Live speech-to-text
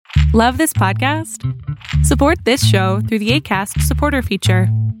Love this podcast? Support this show through the Acast supporter feature.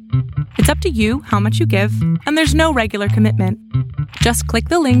 It's up to you how much you give, and there's no regular commitment. Just click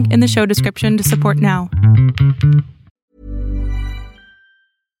the link in the show description to support now.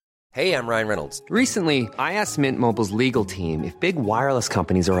 Hey, I'm Ryan Reynolds. Recently, I asked Mint Mobile's legal team if big wireless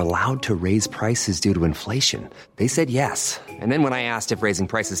companies are allowed to raise prices due to inflation. They said yes. And then when I asked if raising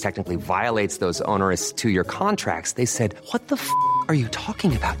prices technically violates those onerous two-year contracts, they said, "What the f*** are you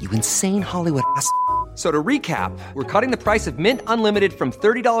talking about, you insane Hollywood ass?" So to recap, we're cutting the price of Mint Unlimited from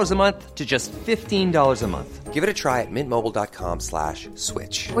 $30 a month to just $15 a month. Give it a try at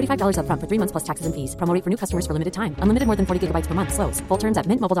mintmobile.com/switch. $45 up front for 3 months plus taxes and fees. Promo rate for new customers for limited time. Unlimited more than 40 gigabytes per month. Slows full terms at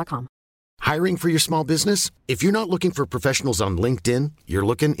mintmobile.com. Hiring for your small business? If you're not looking for professionals on LinkedIn, you're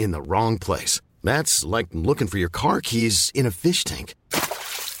looking in the wrong place. That's like looking for your car keys in a fish tank.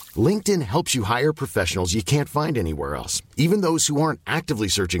 LinkedIn helps you hire professionals you can't find anywhere else, even those who aren't actively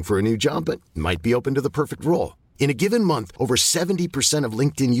searching for a new job but might be open to the perfect role. In a given month, over 70% of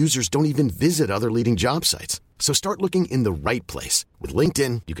LinkedIn users don't even visit other leading job sites. So start looking in the right place. With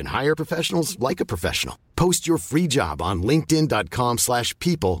LinkedIn, you can hire professionals like a professional. Post your free job on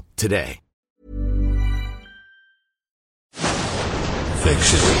linkedin.com/people today.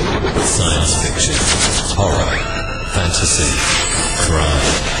 Fiction, science fiction, horror, fantasy, crime,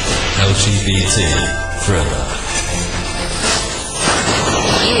 LGBT, thriller.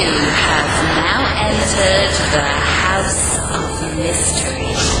 You have now entered the House of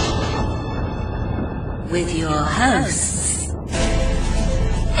Mystery with your hosts,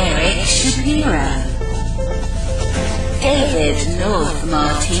 Eric Shapiro, David North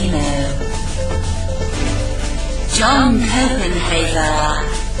Martino, John Copenhaver,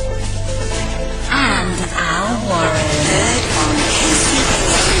 and Al Warren. Heard on KCBQ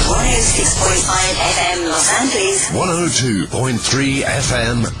 106.5 FM Los Angeles, 102.3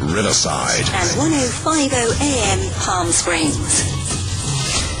 FM Riverside, and 105.0 AM Palm Springs.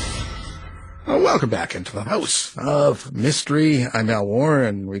 Welcome back into the House of Mystery. I'm Al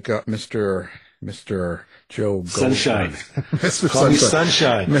Warren. We got Mr. Joe Goldberg. Sunshine. Mr. Call me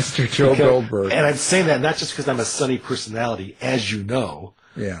Sunshine. Mr. Joe Goldberg. And I'm saying that not just because I'm a sunny personality, as you know.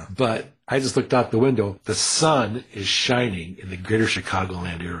 Yeah. But I just looked out the window. The sun is shining in the greater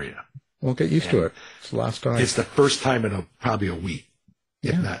Chicagoland area. We'll get used to it. It's the last time. It's the first time in probably a week,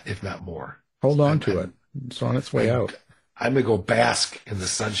 if not more. Hold on to it. It's on its way out. I'm going to go bask in the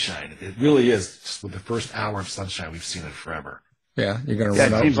sunshine. It really is just with the first hour of sunshine we've seen it forever. Yeah, you're going to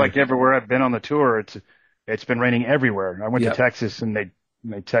run out. It seems like everywhere I've been on the tour, it's been raining everywhere. I went to Texas and they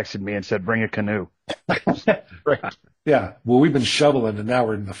texted me and said, "Bring a canoe." Right. Yeah. Well, we've been shoveling and now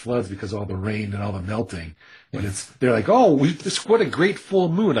we're in the floods because of all the rain and all the melting. But they're like, "Oh, what a great full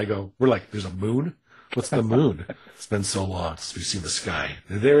moon." We're like, "There's a moon? What's the moon?" It's been so long since we've seen the sky.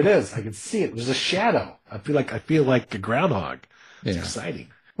 And there it is. I can see it. There's a shadow. I feel like a groundhog. It's exciting.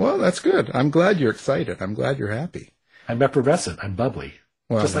 Well, that's good. I'm glad you're excited. I'm glad you're happy. I'm effervescent. I'm bubbly.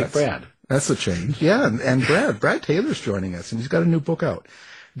 Well, just like Brad. That's a change. Yeah, and Brad Taylor's joining us, and he's got a new book out,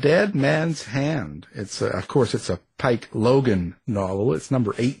 Dead Man's Hand. It's of course it's a Pike Logan novel. It's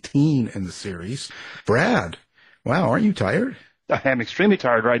number 18 in the series. Brad, wow, aren't you tired? I am extremely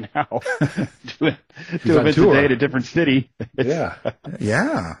tired right now. Two events a day at a different city. Yeah.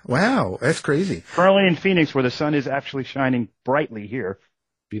 Wow, that's crazy. Currently in Phoenix, where the sun is actually shining brightly here.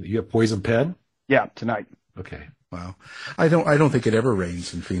 You have poison pen? Yeah, tonight. Okay. Wow. I don't think it ever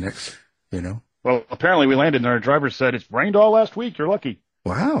rains in Phoenix, you know. Well, apparently we landed and our driver said, "It's rained all last week. You're lucky."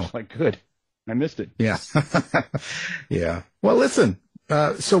 Wow. I was like, good. I missed it. Yeah. Yeah. Well, listen,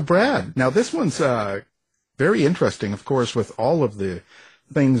 so Brad, now this one's very interesting, of course, with all of the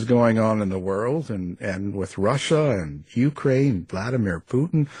things going on in the world and with Russia and Ukraine, Vladimir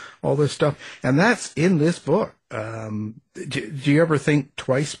Putin, all this stuff. And that's in this book. Do you ever think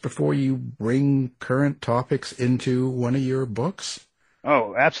twice before you bring current topics into one of your books?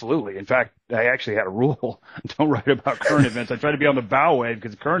 Oh, absolutely. In fact, I actually had a rule. Don't write about current events. I try to be on the bow wave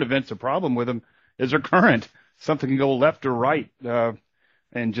because current events, the problem with them is they're current. Something can go left or right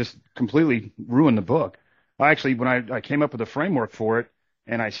and just completely ruin the book. Actually, when I came up with a framework for it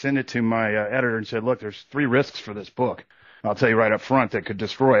and I sent it to my editor and said, "Look, there's 3 risks for this book. I'll tell you right up front that could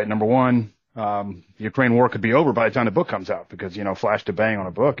destroy it. Number one, the Ukraine war could be over by the time the book comes out because, flash to bang on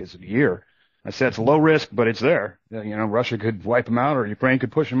a book is a year. I said it's low risk, but it's there. Russia could wipe them out or Ukraine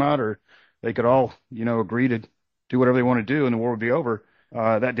could push them out or they could all, agree to do whatever they want to do and the war would be over.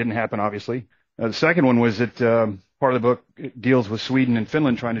 That didn't happen, obviously. The second one was that part of the book deals with Sweden and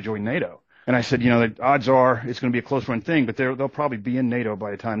Finland trying to join NATO. And I said, the odds are it's going to be a close-run thing, but they'll probably be in NATO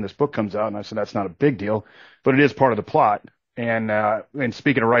by the time this book comes out. And I said, that's not a big deal, but it is part of the plot. And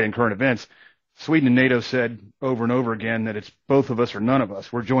speaking of right in current events, Sweden and NATO said over and over again that it's both of us or none of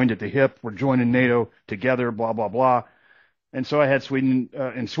us. We're joined at the hip. We're joining NATO together, blah, blah, blah. And so I had Sweden,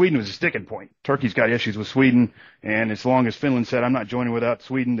 and Sweden was a sticking point. Turkey's got issues with Sweden, and as long as Finland said, I'm not joining without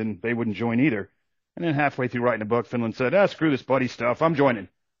Sweden, then they wouldn't join either. And then halfway through writing the book, Finland said, screw this buddy stuff, I'm joining.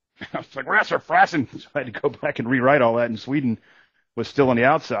 I was like, Rasser Frassen. So I had to go back and rewrite all that, and Sweden was still on the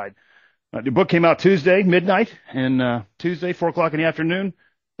outside. The book came out Tuesday, midnight, and Tuesday, 4 o'clock in the afternoon,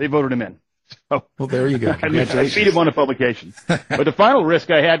 they voted him in. So, well, there you go. I beat him on the publication. But the final risk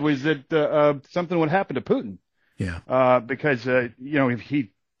I had was that something would happen to Putin. Yeah. Because, if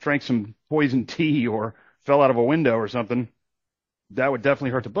he drank some poison tea or fell out of a window or something, that would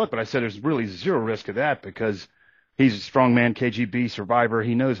definitely hurt the book. But I said there's really zero risk of that because he's a strongman KGB survivor.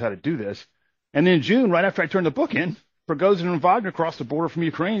 He knows how to do this. And then in June, right after I turned the book in, Prigozhin and Wagner crossed the border from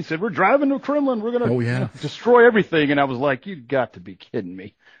Ukraine and said, we're driving to Kremlin. We're going to destroy everything. And I was like, you got to be kidding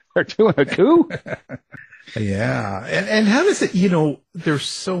me. They're doing a coup? Yeah. And how does it, there's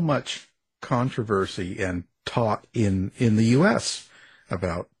so much controversy and talk in the U.S.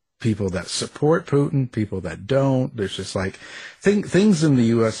 about people that support Putin, people that don't. There's just like things in the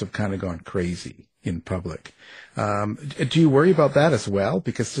U.S. have kind of gone crazy in public. Do you worry about that as well?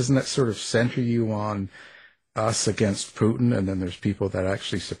 Because doesn't that sort of center you on us against Putin, and then there's people that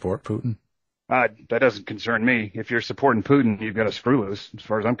actually support Putin? That doesn't concern me. If you're supporting Putin, you've got a screw loose, as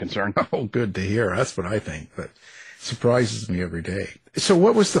far as I'm concerned. Oh, good to hear. That's what I think, but surprises me every day. So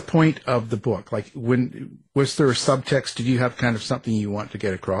what was the point of the book? Like, was there a subtext? Did you have kind of something you want to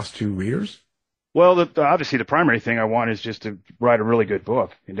get across to readers? Well, obviously the primary thing I want is just to write a really good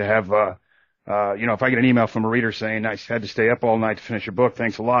book and to have, if I get an email from a reader saying, I had to stay up all night to finish your book,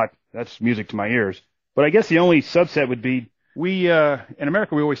 thanks a lot, that's music to my ears. But I guess the only subset would be, in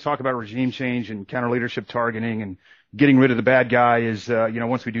America, we always talk about regime change and counter leadership targeting and getting rid of the bad guy is,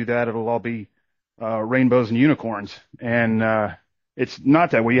 once we do that, it'll all be rainbows and unicorns. And it's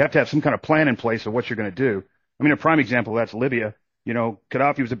not that way. You have to have some kind of plan in place of what you're going to do. I mean, a prime example of that's Libya.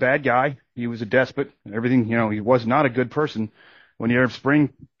 Gaddafi was a bad guy. He was a despot and everything. He was not a good person. When the Arab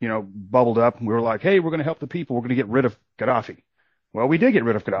Spring, bubbled up, we were like, hey, we're going to help the people. We're going to get rid of Gaddafi. Well, we did get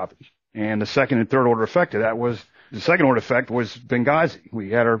rid of Gaddafi. And the second and third order effect of that was, the second order effect was Benghazi.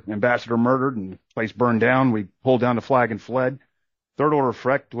 We had our ambassador murdered and the place burned down. We pulled down the flag and fled. Third order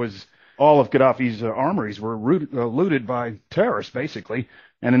effect was all of Gaddafi's armories were looted by terrorists, basically.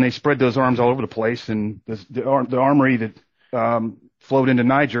 And then they spread those arms all over the place. And the armory that flowed into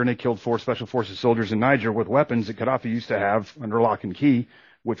Niger, and they killed 4 special forces soldiers in Niger with weapons that Gaddafi used to have under lock and key,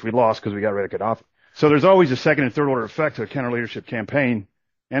 which we lost because we got rid of Gaddafi. So there's always a second and third order effect to a counter-leadership campaign.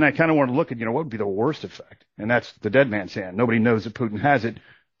 And I kind of want to look at, what would be the worst effect? And that's the dead man's hand. Nobody knows that Putin has it,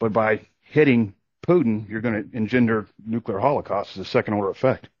 but by hitting Putin, you're going to engender nuclear holocaust as a second order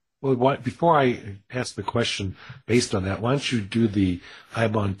effect. Well, before I ask the question based on that, why don't you do the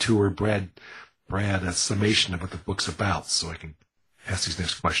I'm on tour, Brad, a summation of what the book's about, so I can ask these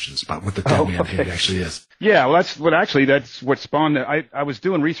next questions about what the dead man hand actually is. Yeah, well, that's what spawned it. I was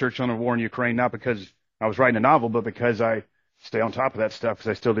doing research on the war in Ukraine, not because I was writing a novel, but because I stay on top of that stuff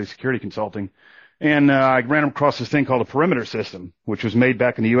because I still do security consulting. And I ran across this thing called a perimeter system, which was made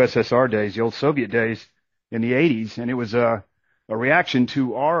back in the USSR days, the old Soviet days in the 80s. And it was a reaction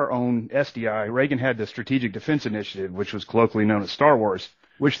to our own SDI. Reagan had the Strategic Defense Initiative, which was colloquially known as Star Wars,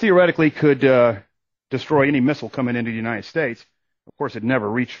 which theoretically could destroy any missile coming into the United States. Of course, it never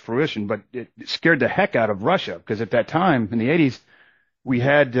reached fruition, but it scared the heck out of Russia because at that time in the 80s, we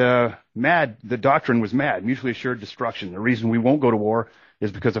had the doctrine was MAD, mutually assured destruction. The reason we won't go to war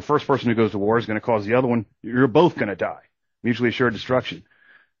is because the first person who goes to war is going to cause the other one, you're both going to die, mutually assured destruction.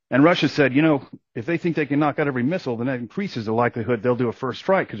 And Russia said, if they think they can knock out every missile, then that increases the likelihood they'll do a first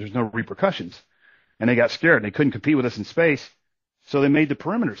strike because there's no repercussions. And they got scared. They couldn't compete with us in space, so they made the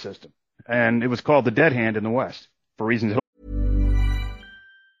perimeter system. And it was called the dead hand in the West for reasons.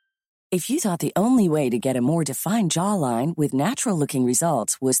 If you thought the only way to get a more defined jawline with natural-looking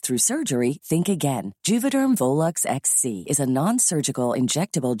results was through surgery, think again. Juvederm Volux XC is a non-surgical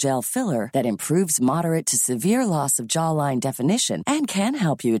injectable gel filler that improves moderate to severe loss of jawline definition and can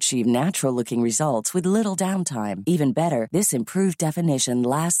help you achieve natural-looking results with little downtime. Even better, this improved definition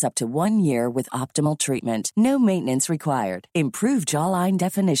lasts up to 1 year with optimal treatment. No maintenance required. Improve jawline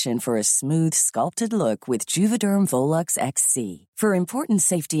definition for a smooth, sculpted look with Juvederm Volux XC. For important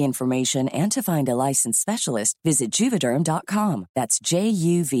safety information and to find a licensed specialist, visit Juvederm.com. That's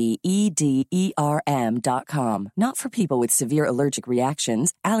JUVEDERM.com. Not for people with severe allergic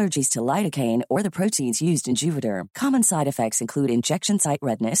reactions, allergies to lidocaine, or the proteins used in Juvederm. Common side effects include injection site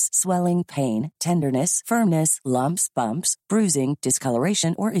redness, swelling, pain, tenderness, firmness, lumps, bumps, bruising,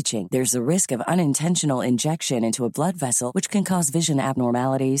 discoloration, or itching. There's a risk of unintentional injection into a blood vessel, which can cause vision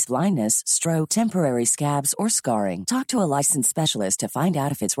abnormalities, blindness, stroke, temporary scabs, or scarring. Talk to a licensed specialist to find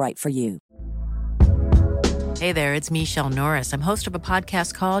out if it's right for you. Hey there, it's Michelle Norris. I'm host of a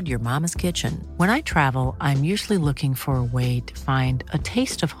podcast called Your Mama's Kitchen. When I travel, I'm usually looking for a way to find a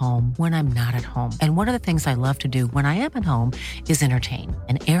taste of home when I'm not at home. And one of the things I love to do when I am at home is entertain.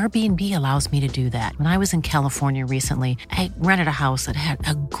 And Airbnb allows me to do that. When I was in California recently, I rented a house that had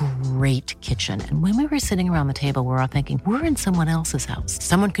a great kitchen. And when we were sitting around the table, we're all thinking, we're in someone else's house.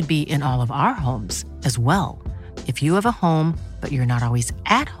 Someone could be in all of our homes as well. If you have a home, but you're not always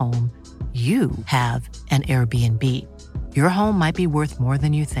at home, you have an Airbnb. Your home might be worth more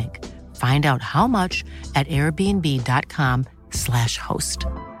than you think. Find out how much at airbnb.com/host.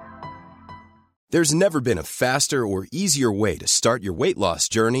 There's never been a faster or easier way to start your weight loss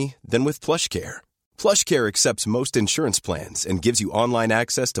journey than with PlushCare. PlushCare accepts most insurance plans and gives you online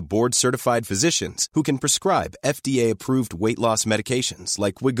access to board-certified physicians who can prescribe FDA-approved weight loss medications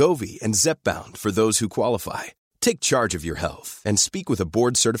like Wegovy and Zepbound for those who qualify. Take charge of your health and speak with a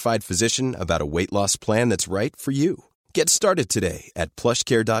board-certified physician about a weight loss plan that's right for you. Get started today at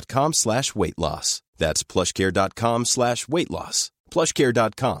plushcare.com/weight loss. That's plushcare.com/weight loss.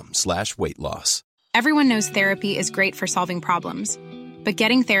 plushcare.com/weight loss. Everyone knows therapy is great for solving problems, but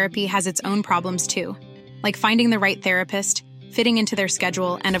getting therapy has its own problems too, like finding the right therapist, fitting into their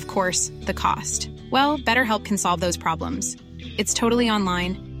schedule, and of course, the cost. Well, BetterHelp can solve those problems. It's totally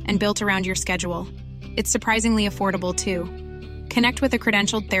online and built around your schedule. It's surprisingly affordable, too. Connect with a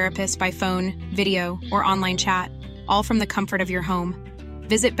credentialed therapist by phone, video, or online chat, all from the comfort of your home.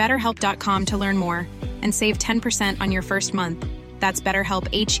 Visit BetterHelp.com to learn more and save 10% on your first month. That's BetterHelp,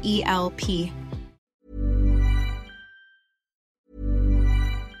 H-E-L-P.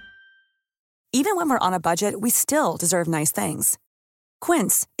 Even when we're on a budget, we still deserve nice things.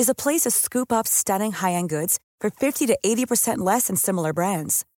 Quince is a place to scoop up stunning high-end goods for 50 to 80% less than similar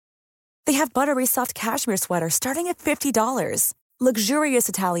brands. They have buttery soft cashmere sweaters starting at $50, luxurious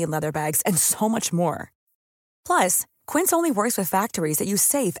Italian leather bags, and so much more. Plus, Quince only works with factories that use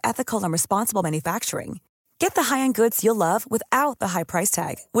safe, ethical, and responsible manufacturing. Get the high-end goods you'll love without the high price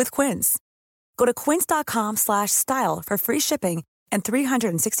tag with Quince. Go to quince.com/style for free shipping and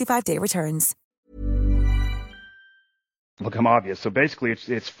 365-day returns. Become obvious. So basically,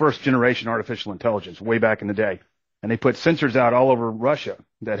 it's first-generation artificial intelligence way back in the day. And they put sensors out all over Russia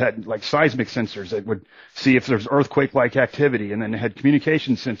that had like seismic sensors that would see if there's earthquake-like activity. And then they had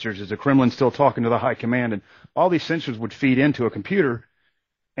communication sensors. Is the Kremlin still talking to the high command? And all these sensors would feed into a computer.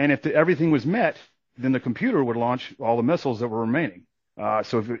 And if everything was met, then the computer would launch all the missiles that were remaining.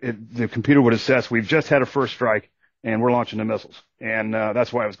 So the computer would assess, we've just had a first strike and we're launching the missiles. And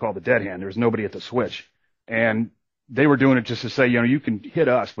that's why it was called the dead hand. There was nobody at the switch. And they were doing it just to say, you can hit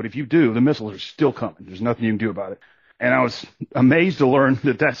us, but if you do, the missiles are still coming. There's nothing you can do about it. And I was amazed to learn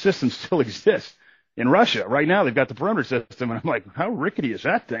that system still exists in Russia. Right now, they've got the perimeter system, and I'm like, how rickety is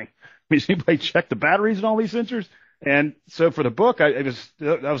that thing? Does anybody check the batteries and all these sensors? And so for the book, that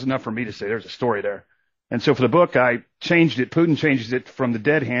was enough for me to say there's a story there. And so for the book, I changed it. Putin changes it from the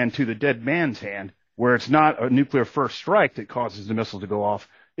dead hand to the dead man's hand, where it's not a nuclear first strike that causes the missile to go off.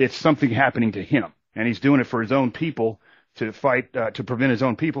 It's something happening to him. And he's doing it for his own people to fight, to prevent his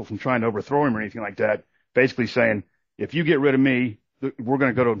own people from trying to overthrow him or anything like that. Basically saying, if you get rid of me, we're going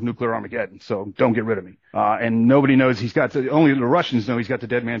to go to nuclear Armageddon. So don't get rid of me. And nobody knows only the Russians know he's got the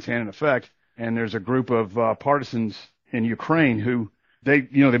dead man's hand in effect. And there's a group of partisans in Ukraine who they've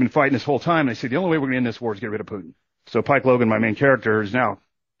been fighting this whole time. And they say the only way we're going to end this war is get rid of Putin. So Pike Logan, my main character, is now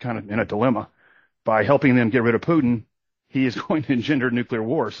kind of in a dilemma. By helping them get rid of Putin, he is going to engender nuclear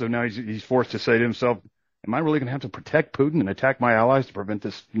war. So now he's forced to say to himself, am I really going to have to protect Putin and attack my allies to prevent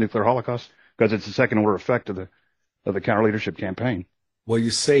this nuclear holocaust? Because it's the second order effect of the counter leadership campaign. Well, you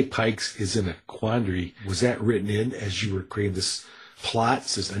say Pike is in a quandary. Was that written in as you were creating this plot?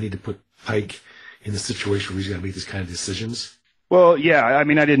 Says I need to put Pike in the situation where he's got to make these kind of decisions? Well, yeah. I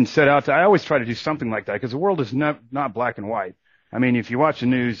mean, I didn't set out to. I always try to do something like that because the world is not black and white. I mean, if you watch the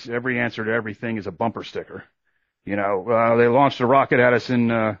news, every answer to everything is a bumper sticker. They launched a rocket at us and,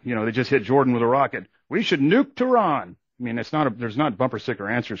 they just hit Jordan with a rocket. We should nuke Tehran. I mean, there's not bumper sticker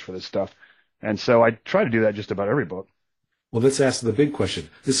answers for this stuff. And so I try to do that just about every book. Well, let's ask the big question.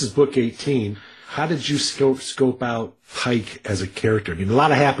 This is book 18. how did you scope out Pike as a character? I mean, a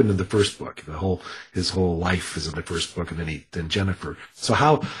lot happened in the first book. His whole life is in the first book, and then Jennifer. So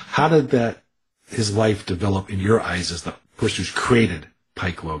how did his life develop in your eyes as the person who's created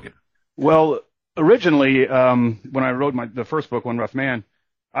Pike Logan? Well, originally, when I wrote the first book, One Rough Man,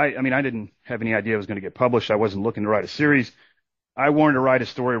 I didn't have any idea it was going to get published. I wasn't looking to write a series. I wanted to write a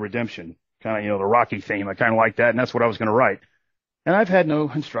story of redemption, kind of, the Rocky theme. I kind of like that, and that's what I was going to write. And I've had no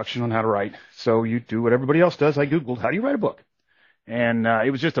instruction on how to write. So you do what everybody else does. I Googled, how do you write a book? And it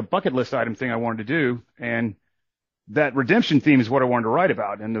was just a bucket list item thing I wanted to do. And that redemption theme is what I wanted to write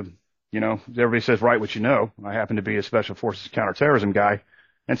about. And, everybody says, write what you know. I happen to be a special forces counterterrorism guy.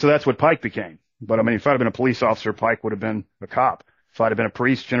 And so that's what Pike became. But, if I'd have been a police officer, Pike would have been a cop. If I'd have been a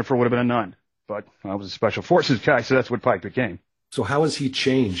priest, Jennifer would have been a nun. But I was a special forces guy, so that's what Pike became. So how has he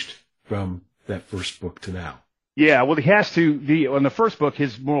changed from that first book to now? Yeah, well, he has to be. On the first book,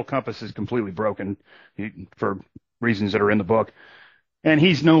 his moral compass is completely broken for reasons that are in the book. And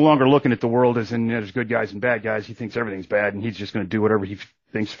he's no longer looking at the world as in there's good guys and bad guys. He thinks everything's bad, and he's just going to do whatever he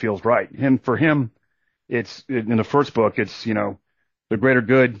thinks feels right. For him, it's in the first book, it's, the greater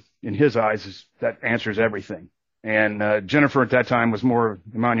good in his eyes that answers everything. And Jennifer at that time was more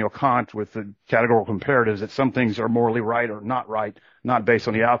Immanuel Kant with the categorical imperatives that some things are morally right or not right, not based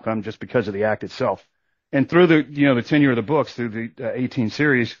on the outcome, just because of the act itself. And through the tenure of the books, through the 18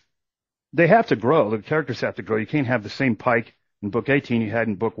 series, they have to grow. The characters have to grow. You can't have the same Pike in book 18 you had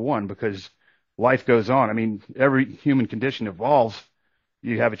in book 1 because life goes on. Every human condition evolves.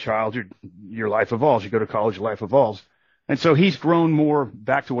 You have a child, your life evolves. You go to college, your life evolves. And so he's grown more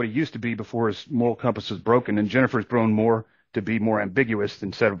back to what he used to be before his moral compass was broken. And Jennifer's grown more to be more ambiguous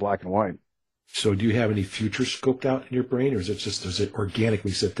instead of black and white. So do you have any future scoped out in your brain, or does it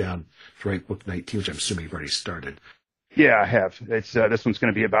organically sit down to write book 19, which I'm assuming you've already started? Yeah, I have. It's this one's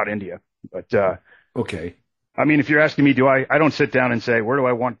going to be about India. But okay. If you're asking me, I don't sit down and say, where do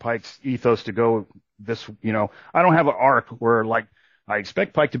I want Pike's ethos to go this, I don't have an arc where I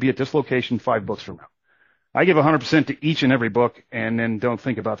expect Pike to be at this location 5 books from now. I give 100% to each and every book and then don't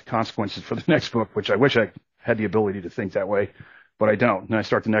think about the consequences for the next book, which I wish I had the ability to think that way. But I don't. And I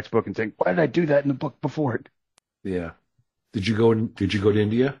start the next book and think, why did I do that in the book before it? Yeah. Did you go to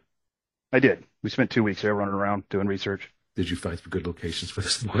India? I did. We spent 2 weeks there running around doing research. Did you find some good locations for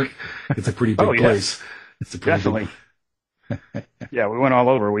this book? It's a pretty big place. It's definitely. Yeah, we went all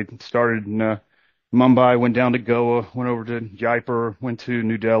over. We started in Mumbai, went down to Goa, went over to Jaipur, went to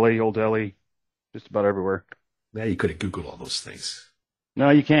New Delhi, Old Delhi, just about everywhere. Now you could have Googled all those things. No,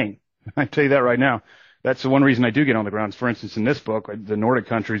 you can't. I tell you that right now. That's the one reason I do get on the ground. For instance, in this book, the Nordic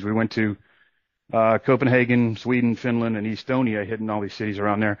countries, we went to Copenhagen, Sweden, Finland, and Estonia, hitting all these cities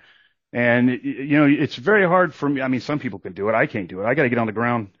around there. And, it's very hard for me. Some people can do it. I can't do it. I got to get on the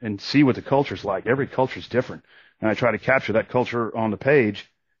ground and see what the culture's like. Every culture's different. And I try to capture that culture on the page.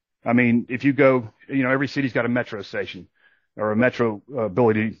 If you go, every city's got a metro station or a metro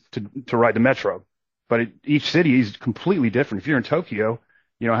ability to ride the metro. But each city is completely different. If you're in Tokyo,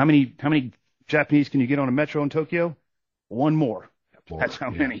 how many Japanese can you get on a metro in Tokyo? One more. That's how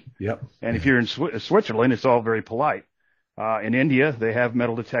many. Yep. And if you're in Switzerland, it's all very polite. In India, they have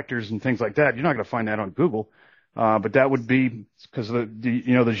metal detectors and things like that. You're not going to find that on Google. But that would be because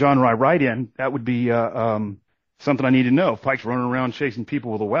the genre I write in, that would be something I need to know. If Pike's running around chasing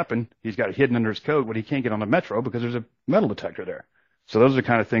people with a weapon, he's got it hidden under his coat, but he can't get on the metro because there's a metal detector there. So those are the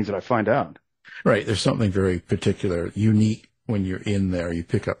kind of things that I find out. Right. There's something very particular, unique when you're in there. You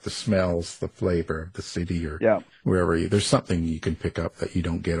pick up the smells, the flavor of the city or wherever there's something you can pick up that you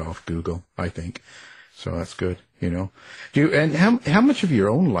don't get off Google, I think. So that's good, and how much of your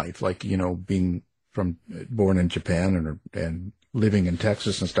own life, being born in Japan and living in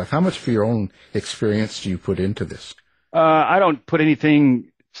Texas and stuff, how much of your own experience do you put into this? I don't put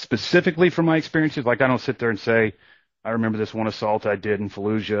anything specifically from my experiences. I don't sit there and say, I remember this one assault I did in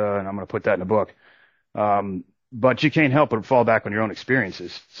Fallujah and I'm going to put that in a book. But you can't help but fall back on your own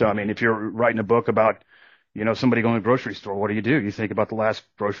experiences. So, if you're writing a book about, somebody going to the grocery store, what do? You think about the last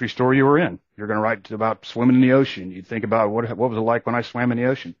grocery store you were in. You're going to write about swimming in the ocean. You think about what was it like when I swam in the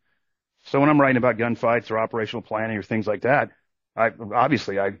ocean. So when I'm writing about gunfights or operational planning or things like that, I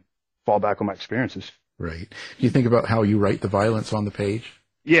fall back on my experiences. Right. Do you think about how you write the violence on the page?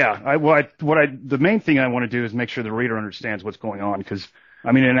 Yeah. The main thing I want to do is make sure the reader understands what's going on. Because,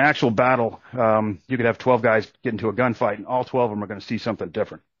 in an actual battle, you could have 12 guys get into a gunfight and all 12 of them are going to see something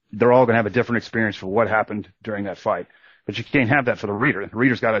different. They're all going to have a different experience for what happened during that fight. But you can't have that for the reader. The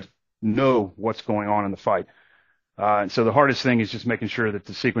reader's got to know what's going on in the fight. And so the hardest thing is just making sure that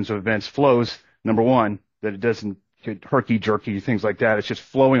the sequence of events flows, number one, that it doesn't get herky-jerky, things like that. It's just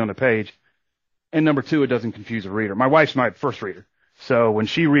flowing on the page. And number two, it doesn't confuse a reader. My wife's my first reader. So when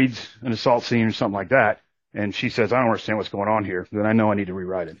she reads an assault scene or something like that, and she says, I don't understand what's going on here, then I know I need to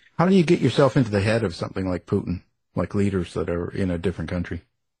rewrite it. How do you get yourself into the head of something like Putin, like leaders that are in a different country?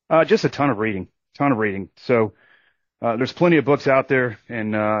 Just a ton of reading. So there's plenty of books out there,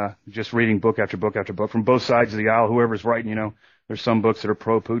 and just reading book after book after book from both sides of the aisle, whoever's writing, there's some books that are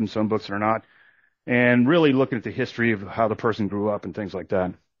pro-Putin, some books that are not, and really looking at the history of how the person grew up and things like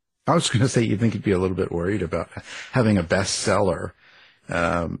that. I was going to say, you'd think you'd be a little bit worried about having a bestseller,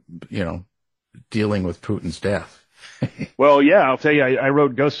 dealing with Putin's death. Well, yeah, I'll tell you, I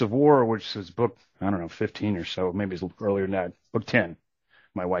wrote Ghosts of War, which is book, 15 or so, maybe it's earlier than that, book 10.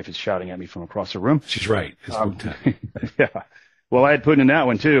 My wife is shouting at me from across the room. She's right. It's book 10. Yeah. Well, I had Putin in that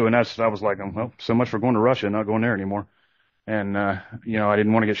one too, and I was like, well, so much for going to Russia, not going there anymore. And, I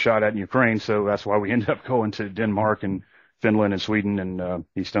didn't want to get shot at in Ukraine, so that's why we ended up going to Denmark and Finland and Sweden and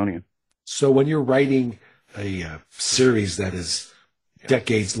Estonia. So when you're writing a series that is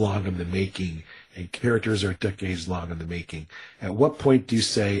decades long in the making and characters are decades long in the making, at what point do you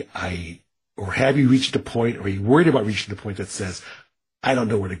say, or have you reached a point, or are you worried about reaching the point that says, I don't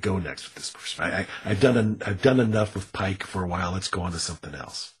know where to go next with this person. I've done enough with Pike for a while. Let's go on to something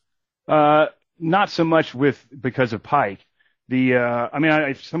else. Not so much because of Pike.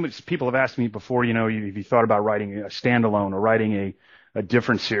 Some people have asked me before, if you thought about writing a standalone or writing a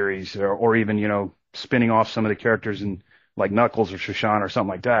different series or even, spinning off some of the characters in like Knuckles or Shoshana or something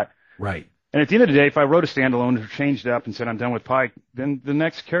like that. Right. And at the end of the day, if I wrote a standalone or changed it up and said I'm done with Pike, then the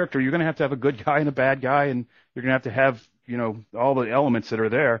next character, you're going to have a good guy and a bad guy, and you're going to have, all the elements that are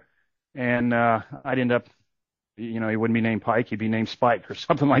there. And I'd end up, he wouldn't be named Pike, he'd be named Spike or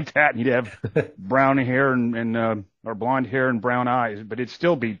something like that. And he'd have brown hair or blonde hair and brown eyes, but it'd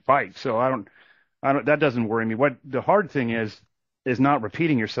still be Pike. So I don't, that doesn't worry me. What the hard thing is not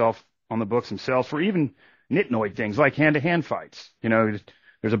repeating yourself on the books themselves for even nitnoid things like hand-to-hand fights.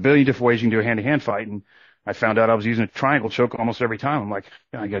 There's a billion different ways you can do a hand-to-hand fight, and I found out I was using a triangle choke almost every time. I'm like,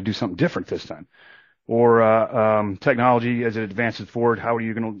 I got to do something different this time. Or technology as it advances forward, how are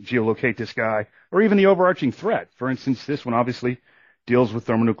you going to geolocate this guy? Or even the overarching threat. For instance, this one obviously deals with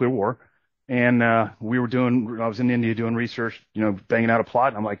thermonuclear war. And I was in India doing research, banging out a plot.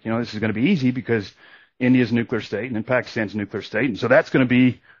 And I'm like, this is going to be easy because India's a nuclear state and then Pakistan's a nuclear state. And so that's going to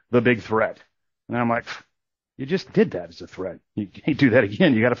be the big threat. And I'm like, you just did that as a threat. You can't do that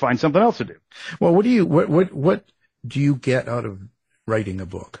again. You got to find something else to do. Well, what do you get out of writing a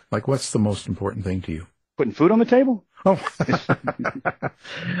book? Like, what's the most important thing to you? Putting food on the table? Oh,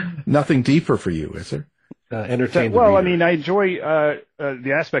 nothing deeper for you, is there? Entertain. Well, I enjoy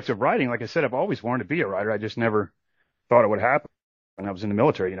the aspects of writing. Like I said, I've always wanted to be a writer. I just never thought it would happen. When I was in the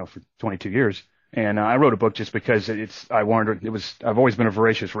military, for 22 years, and I wrote a book just because I've always been a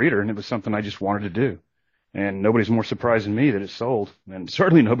voracious reader, and it was something I just wanted to do. And nobody's more surprised than me that it's sold, and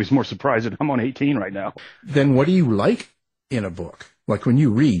certainly nobody's more surprised that I'm on 18 right now. Then what do you like in a book? Like when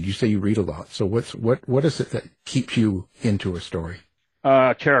you read, you say you read a lot. So what is it that keeps you into a story?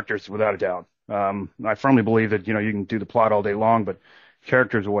 Characters, without a doubt. I firmly believe that, you can do the plot all day long, but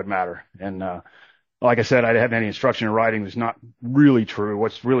characters are what matter. And, like I said, I didn't have any instruction in writing. It's not really true.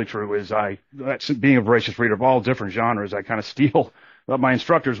 What's really true is being a voracious reader of all different genres, I kind of steal. But my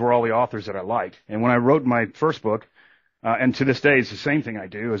instructors were all the authors that I liked. And when I wrote my first book, and to this day, it's the same thing I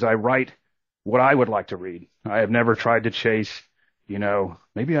do, is I write what I would like to read. I have never tried to chase,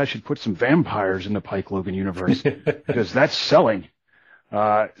 maybe I should put some vampires in the Pike Logan universe because that's selling.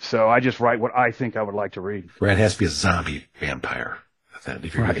 So I just write what I think I would like to read. Right, it has to be a zombie vampire.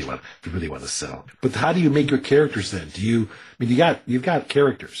 If you really want to sell. But how do you make your characters then? You've got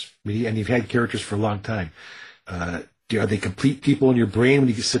characters, and you've had characters for a long time. Are they complete people in your brain when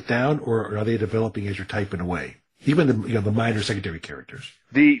you sit down, or are they developing as you're typing away? Even the minor secondary characters.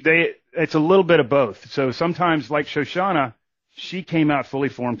 It's a little bit of both. So sometimes, like Shoshana, she came out fully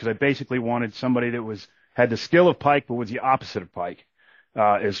formed because I basically wanted somebody that had the skill of Pike, but was the opposite of Pike,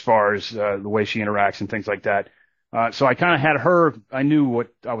 as far as the way she interacts and things like that. So I kind of had her. I knew what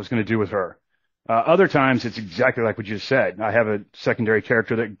I was going to do with her. Other times, it's exactly like what you just said. I have a secondary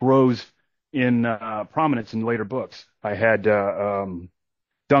character that grows in prominence in later books. I had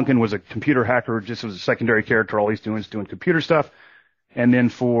Duncan was a computer hacker, just was a secondary character. All he's doing is doing computer stuff. And then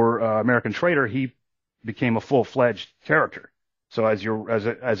for American Trader, he became a full-fledged character. So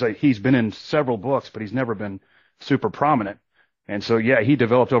he's been in several books, but he's never been super prominent. And so, yeah, he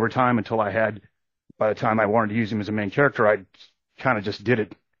developed over time until by the time I wanted to use him as a main character, I kind of just did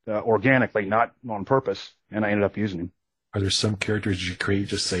it organically, not on purpose, and I ended up using him. Are there some characters you create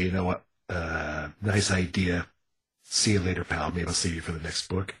just say, nice idea, see you later, pal, maybe I'll see you for the next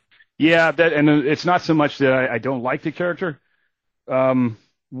book? Yeah, and it's not so much that I don't like the character. One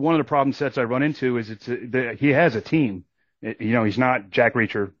of the problem sets I run into is he has a team. He's not Jack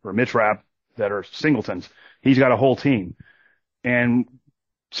Reacher or Mitch Rapp that are singletons. He's got a whole team. And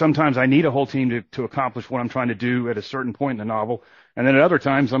sometimes I need a whole team to accomplish what I'm trying to do at a certain point in the novel. And then at other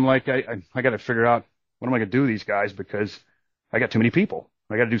times, I'm like, I got to figure out what am I going to do with these guys because I got too many people.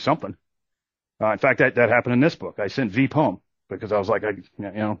 I got to do something. In fact, that happened in this book. I sent Veep home because I was like,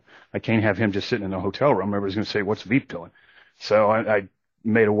 I can't have him just sitting in a hotel room. Everybody's going to say, what's Veep doing? So I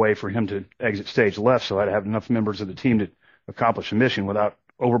made a way for him to exit stage left so I'd have enough members of the team to accomplish a mission without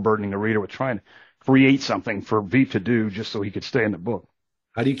overburdening the reader with trying to create something for Veep to do just so he could stay in the book.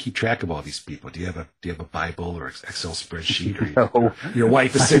 How do you keep track of all these people? Do you have a Bible or Excel spreadsheet? Or your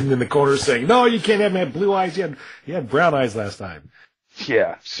wife is sitting in the corner saying, "No, you can't have him have blue eyes. You had brown eyes last time."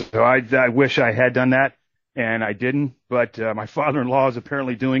 Yeah, so I wish I had done that, and I didn't. But my father-in-law is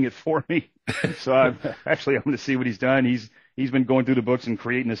apparently doing it for me. So I'm going to see what he's done. He's been going through the books and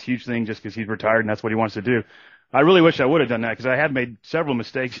creating this huge thing just because he's retired and that's what he wants to do. I really wish I would have done that because I have made several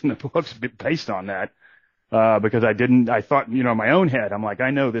mistakes in the books based on that. Because I thought, in my own head, I'm like,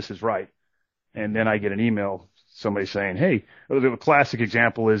 I know this is right. And then I get an email, somebody saying, hey, the classic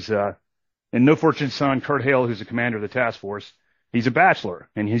example is, in No Fortune's Son, Kurt Hale, who's the commander of the task force, he's a bachelor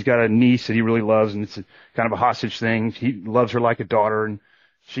and he's got a niece that he really loves and it's kind of a hostage thing. He loves her like a daughter and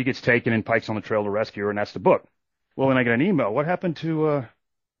she gets taken and Pike's on the trail to rescue her and that's the book. Well, then I get an email. What happened to,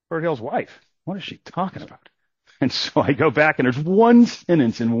 Kurt Hale's wife? What is she talking about? And so I go back and there's one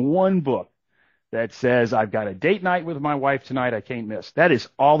sentence in one book that says, I've got a date night with my wife tonight I can't miss. That is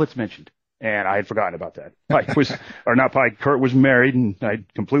all that's mentioned. And I had forgotten about that. Kurt was married and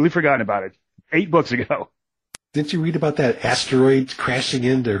I'd completely forgotten about it 8 books ago. Didn't you read about that asteroid crashing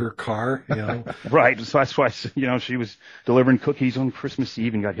into her car? Right. So that's why, she was delivering cookies on Christmas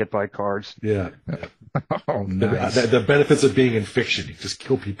Eve and got hit by cars. Yeah. Oh, nice. The benefits of being in fiction. You just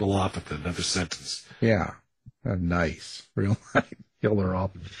kill people off with another sentence. Yeah. Nice. Real nice. Killer off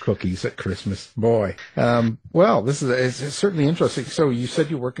cookies at Christmas. Boy. Well, it's certainly interesting. So you said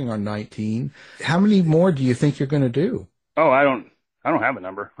you're working on 19. How many more do you think you're going to do? Oh, I don't have a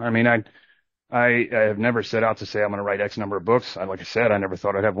number. I mean, I have never set out to say I'm going to write X number of books. Like I said, I never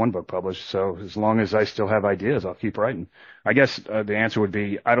thought I'd have one book published. So as long as I still have ideas, I'll keep writing. I guess the answer would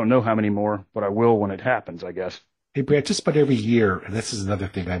be, I don't know how many more, but I will when it happens, I guess. Hey, Brad, just about every year, and this is another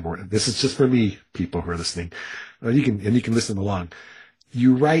thing this is just for me, people who are listening. You can listen along.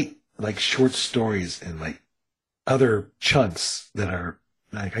 You write like short stories and like other chunks that are,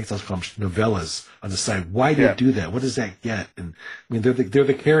 I guess I'll call them novellas on the side. Why do you do that? What does that get? And I mean, they're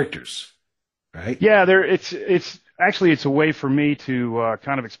the characters, right? Yeah, it's a way for me to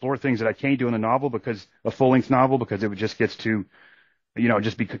kind of explore things that I can't do in a novel because a full length novel because it would just gets too,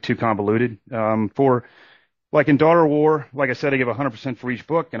 just be too convoluted. For like in Daughter of War, like I said, I give 100% for each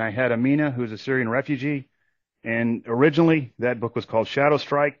book, and I had Amina, who's a Syrian refugee. And originally, that book was called Shadow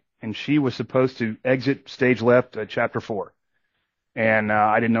Strike, and she was supposed to exit stage left at chapter 4. And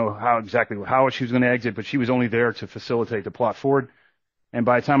I didn't know how she was going to exit, but she was only there to facilitate the plot forward. And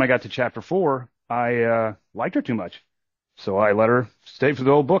by the time I got to chapter 4, I liked her too much. So I let her stay for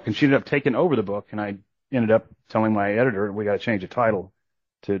the whole book, and she ended up taking over the book. And I ended up telling my editor, we got to change the title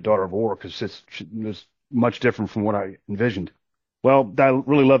to Daughter of War because it was much different from what I envisioned. Well, I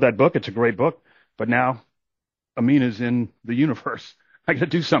really love that book. It's a great book. But now Amina's in the universe. I got to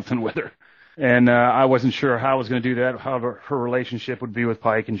do something with her. And I wasn't sure how I was going to do that, how her relationship would be with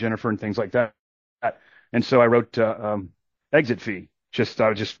Pike and Jennifer and things like that. And so I wrote Exit Fee.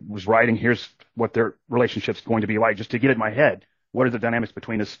 I just was writing, here's what their relationship's going to be like, just to get it in my head. What are the dynamics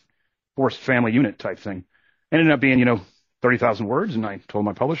between this forced family unit type thing? It ended up being, 30,000 words. And I told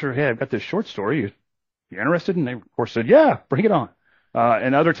my publisher, hey, I've got this short story. You interested? And they, of course, said, yeah, bring it on.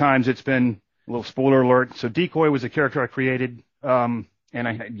 And other times it's been, a little spoiler alert. So Decoy was a character I created, and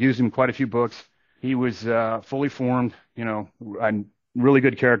I had used him in quite a few books. He was fully formed, a really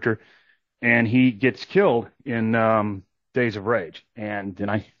good character, and he gets killed in Days of Rage. And then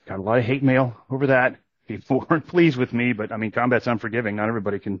I got a lot of hate mail over that. People weren't pleased with me, but I mean, combat's unforgiving. Not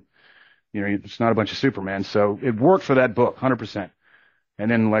everybody can, it's not a bunch of Superman. So it worked for that book, 100%. And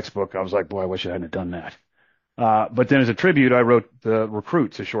then the next book, I was like, boy, I wish I hadn't done that. But then as a tribute, I wrote The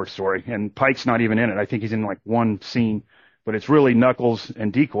Recruits, a short story, and Pike's not even in it. I think he's in like one scene, but it's really Knuckles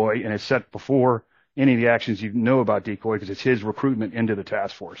and Decoy, and it's set before any of the actions you know about Decoy because it's his recruitment into the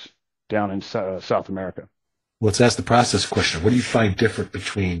task force down in South America. Let's ask the process question. What do you find different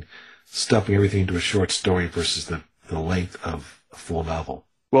between stuffing everything into a short story versus the length of a full novel?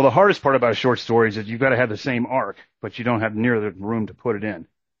 Well, the hardest part about a short story is that you've got to have the same arc, but you don't have near the room to put it in.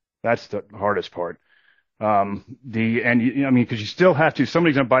 That's the hardest part. Because you still have to,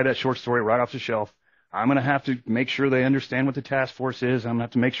 somebody's going to buy that short story right off the shelf. I'm going to have to make sure they understand what the task force is. I'm going to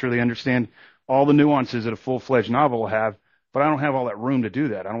have to make sure they understand all the nuances that a full-fledged novel will have, but I don't have all that room to do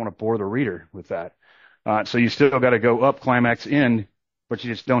that. I don't want to bore the reader with that. So you still got to go up, climax, end, but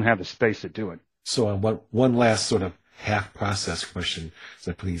you just don't have the space to do it. So one last sort of half process question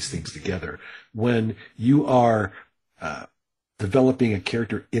to put these things together. When you are developing a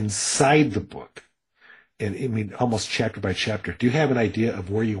character inside the book, and I mean almost chapter by chapter, do you have an idea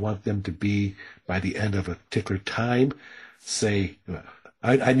of where you want them to be by the end of a particular time? Say,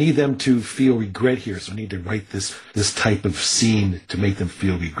 I need them to feel regret here, so I need to write this type of scene to make them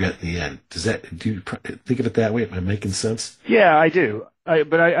feel regret in the end. Do you think of it that way? Am I making sense? Yeah, I do.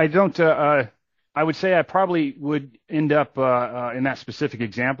 But I don't. I would say I probably would end up in that specific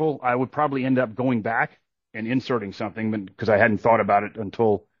example. I would probably end up going back and inserting something because I hadn't thought about it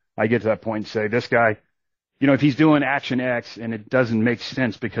until I get to that point and say, this guy, if he's doing action X and it doesn't make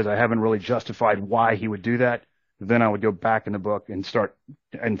sense because I haven't really justified why he would do that, then I would go back in the book and start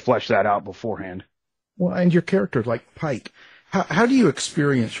and flesh that out beforehand. Well, and your character, like Pike, how do you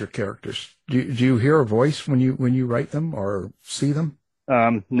experience your characters? Do you hear a voice when you write them or see them?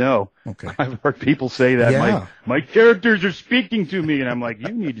 No. Okay. I've heard people say that. Yeah. My characters are speaking to me, and I'm like,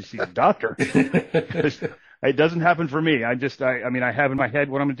 you need to see a doctor. It doesn't happen for me. I have in my head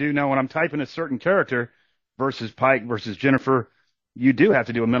what I'm going to do. Now, when I'm typing a certain character versus Pike versus Jennifer, you do have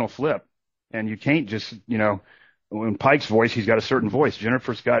to do a mental flip. And you can't just, in Pike's voice, he's got a certain voice.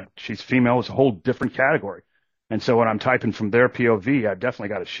 She's female, it's a whole different category. And so when I'm typing from their POV, I've definitely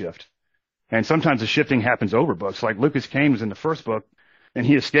got to shift. And sometimes the shifting happens over books. Like Lucas Kane was in the first book, and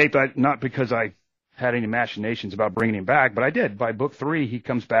he escaped, not because I had any machinations about bringing him back, but I did. By book 3, he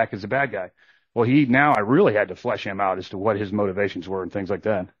comes back as a bad guy. Well, I really had to flesh him out as to what his motivations were and things like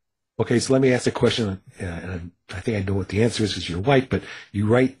that. Okay, so let me ask a question, and I think I know what the answer is because you're white, but you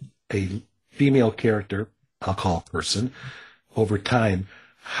write a female character, I'll call person, over time.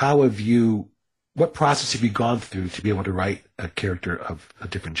 What process have you gone through to be able to write a character of a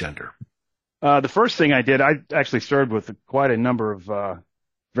different gender? The first thing I did, I actually served with quite a number of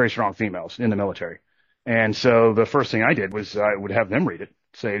very strong females in the military. And so the first thing I did was I would have them read it,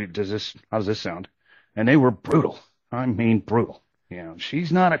 say, how does this sound? And they were brutal. I mean, brutal.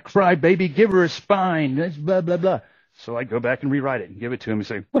 She's not a crybaby, give her a spine, that's blah, blah, blah. So I go back and rewrite it and give it to him and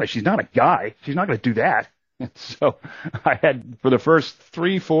say, well, she's not a guy. She's not going to do that. And so I had, for the first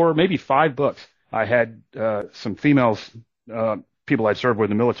 3, 4, maybe 5 books, I had some females, people I'd served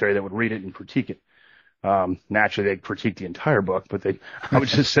with in the military that would read it and critique it. Naturally, they'd critique the entire book, but I would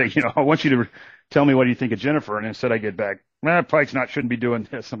just say, I want you to tell me what you think of Jennifer. And instead I get back, Pike's shouldn't be doing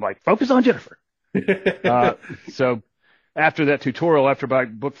this. I'm like, focus on Jennifer. So after that tutorial, after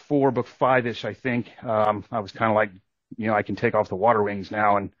about book 4, book 5-ish, I think, I was kind of like, I can take off the water wings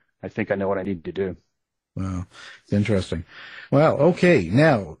now, and I think I know what I need to do. Wow. It's interesting. Well, okay.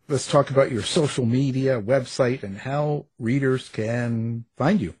 Now let's talk about your social media, website, and how readers can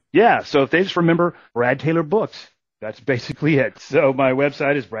find you. Yeah. So if they just remember Brad Taylor Books, that's basically it. So my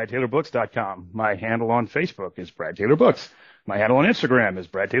website is bradtaylorbooks.com. My handle on Facebook is Brad Taylor Books. My handle on Instagram is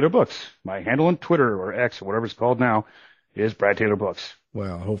Brad Taylor Books. My handle on Twitter or X or whatever it's called now is Brad Taylor Books.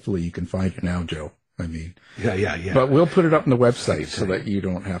 Well, hopefully you can find it now, Joe. I mean, yeah. But we'll put it up on the website so that you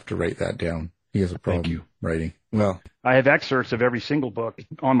don't have to write that down. He has a problem writing. Well, I have excerpts of every single book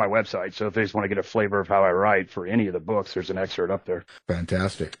on my website. So if they just want to get a flavor of how I write for any of the books, there's an excerpt up there.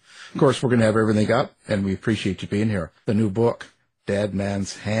 Fantastic. Of course, we're going to have everything up, and we appreciate you being here. The new book, Dead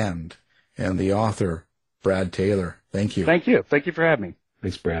Man's Hand, and the author, Brad Taylor. Thank you. Thank you. Thank you for having me.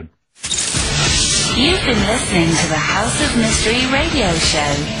 Thanks, Brad. You've been listening to the House of Mystery radio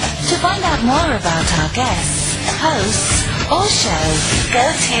show. To find out more about our guests, hosts, or shows, go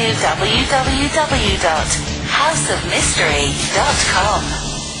to www.houseofmystery.com.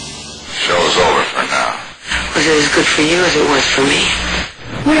 Show's over for now. Was it as good for you as it was for me?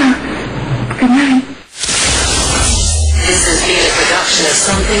 Well, good night. This has been a production of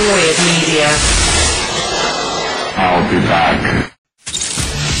Something Weird Media. I'll be back.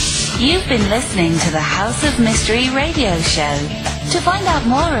 You've been listening to the House of Mystery radio show. To find out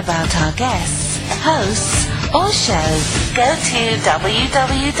more about our guests, hosts, or shows, go to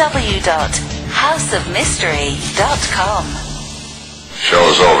www.houseofmystery.com.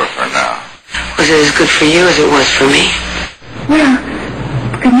 Show's over for now. Was it as good for you as it was for me? Well,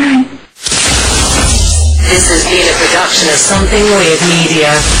 good night. This has been a production of Something Weird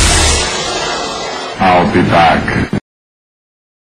Media. I'll be back.